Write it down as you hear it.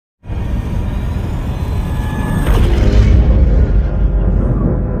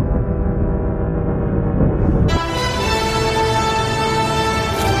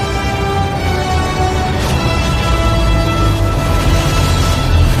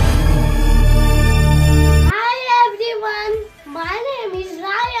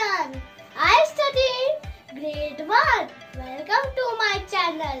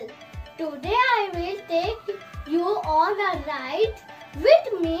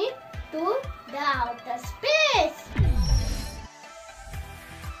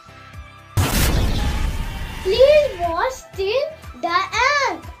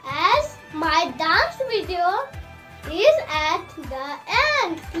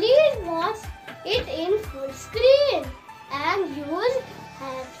it in full screen and use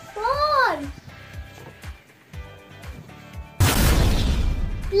headphones.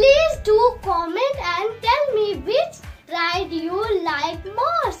 Please do comment and tell me which ride you like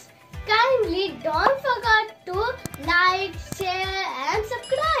most. Kindly don't forget to like, share and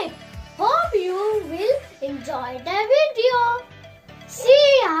subscribe. Hope you will enjoy the video.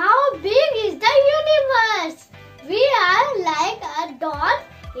 See how big is the universe. We are like a dot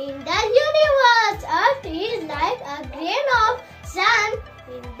in the universe. Earth is like a grain of sand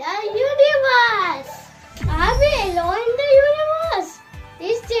in the universe. Are we alone in the universe?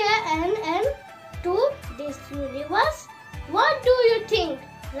 Is there an end to this universe? What do you think?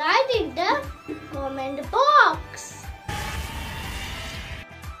 Write in the comment box.